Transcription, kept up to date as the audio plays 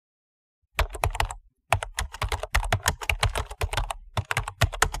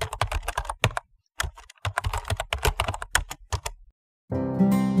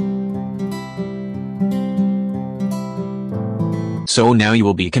So now you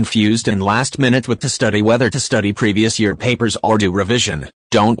will be confused and last minute with to study whether to study previous year papers or do revision.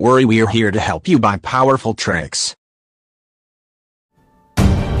 Don't worry, we are here to help you by powerful tricks.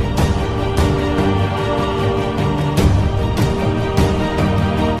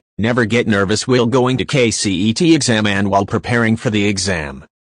 Never get nervous while going to Kcet exam and while preparing for the exam.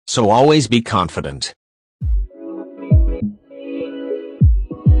 So always be confident.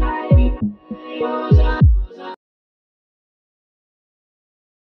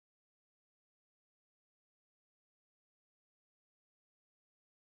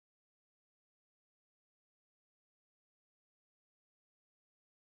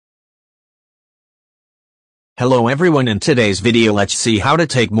 Hello everyone, in today's video let's see how to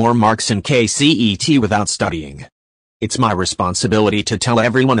take more marks in Kcet without studying. It's my responsibility to tell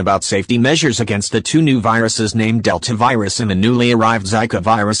everyone about safety measures against the two new viruses named Delta virus and the newly arrived Zika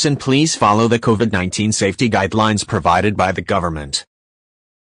virus, and please follow the COVID-19 safety guidelines provided by the government.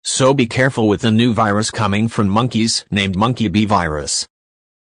 So be careful with the new virus coming from monkeys named monkey bee virus.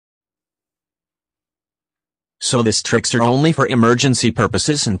 So these tricks are only for emergency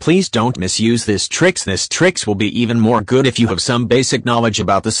purposes, and please don't misuse these tricks. These tricks will be even more good if you have some basic knowledge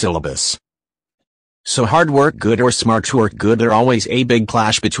about the syllabus. So hard work good or smart work good, there always a big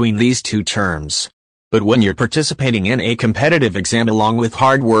clash between these two terms. But when you're participating in a competitive exam, along with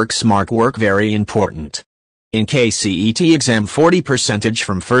hard work, smart work very important. In Kcet exam 40%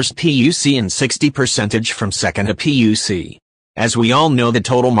 from first PUC and 60% from second PUC. As we all know, the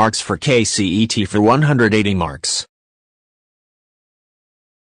total marks for Kcet for 180 marks.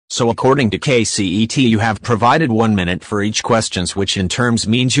 So according to Kcet, you have provided 1 minute for each questions, which in terms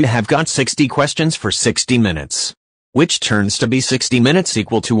means you have got 60 questions for 60 minutes. Which turns to be 60 minutes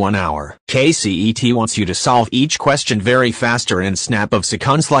equal to 1 hour. Kcet wants you to solve each question very faster in snap of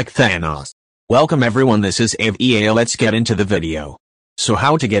seconds like Thanos. Welcome everyone, this is AVEA. Let's get into the video. So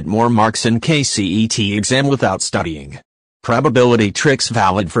how to get more marks in Kcet exam without studying. Probability tricks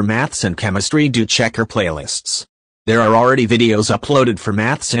valid for maths and chemistry. Do check our playlists. There are already videos uploaded for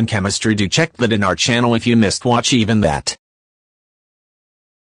maths and chemistry. Do check that in our channel if you missed watch even that.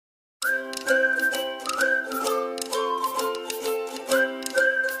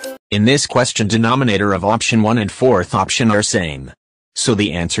 In this question, denominator of option 1 and fourth option are same. So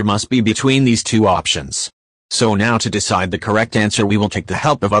the answer must be between these two options. So now to decide the correct answer, we will take the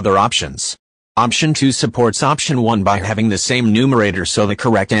help of other options. Option 2 supports option 1 by having the same numerator, so the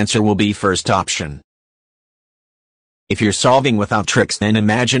correct answer will be first option. If you're solving without tricks, then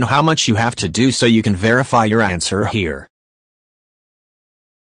imagine how much you have to do so you can verify your answer here.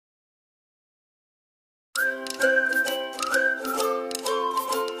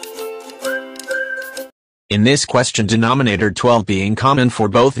 In this question, denominator 12 being common for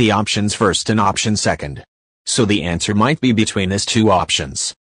both the options first and option second. So the answer might be between these two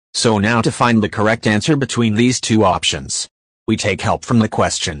options. So now to find the correct answer between these two options, we take help from the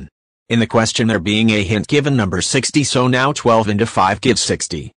question. In the question there being a hint given number 60, so now 12 into 5 gives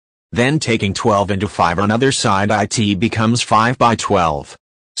 60. Then taking 12 into 5 on other side, it becomes 5 by 12.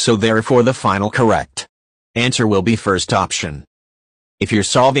 So therefore the final correct answer will be first option. If you're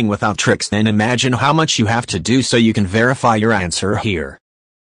solving without tricks, then imagine how much you have to do so you can verify your answer here.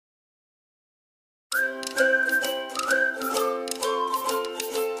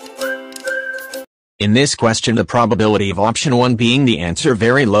 In this question, the probability of option 1 being the answer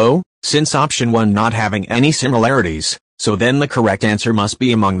very low, since option 1 not having any similarities, so then the correct answer must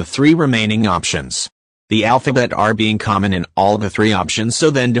be among the 3 remaining options. The alphabet R being common in all the 3 options,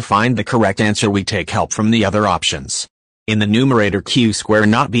 so then to find the correct answer we take help from the other options. In the numerator Q square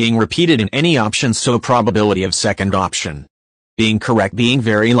not being repeated in any option, so probability of second option being correct being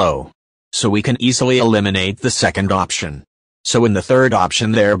very low. So we can easily eliminate the second option. So in the third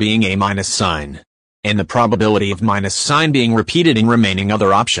option there being a minus sign. And the probability of minus sign being repeated in remaining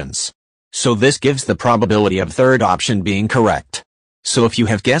other options. So this gives the probability of third option being correct. So if you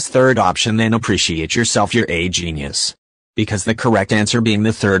have guessed third option, then appreciate yourself, you're a genius. Because the correct answer being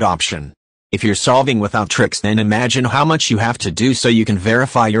the third option. If you're solving without tricks, then imagine how much you have to do so you can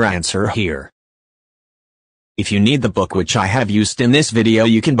verify your answer here. If you need the book which I have used in this video,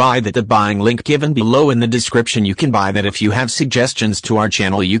 you can buy that. The buying link given below in the description. You can buy that. If you have suggestions to our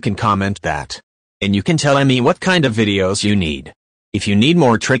channel, you can comment that. And you can tell me what kind of videos you need. If you need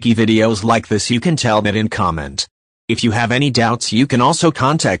more tricky videos like this, you can tell that in comment. If you have any doubts, you can also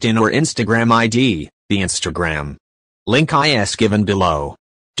contact in our Instagram ID, the Instagram link is given below.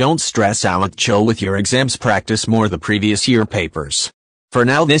 Don't stress out, chill with your exams, practice more the previous year papers. For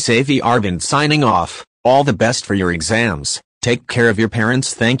now, this AV Arvind signing off. All the best for your exams. Take care of your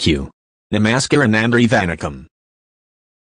parents. Thank you. Namaskar and Nandri Vanakkam.